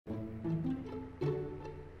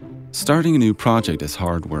Starting a new project is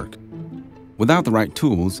hard work. Without the right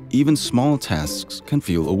tools, even small tasks can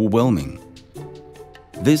feel overwhelming.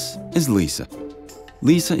 This is Lisa.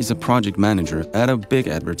 Lisa is a project manager at a big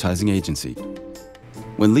advertising agency.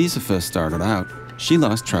 When Lisa first started out, she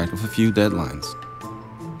lost track of a few deadlines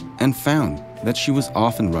and found that she was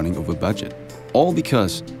often running over budget, all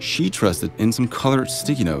because she trusted in some colored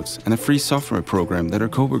sticky notes and a free software program that her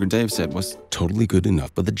coworker Dave said was totally good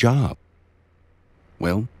enough for the job.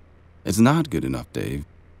 Well, it's not good enough, Dave.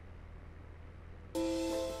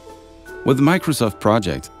 With Microsoft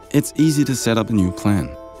Project, it's easy to set up a new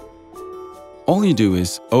plan. All you do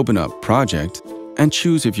is open up Project and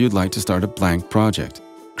choose if you'd like to start a blank project.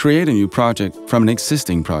 Create a new project from an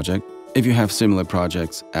existing project if you have similar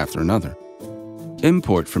projects after another.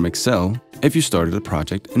 Import from Excel if you started a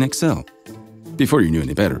project in Excel before you knew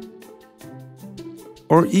any better.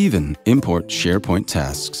 Or even import SharePoint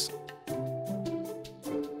tasks.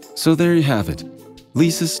 So there you have it.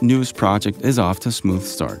 Lisa's newest project is off to a smooth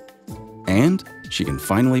start. And she can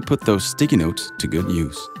finally put those sticky notes to good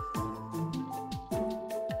use.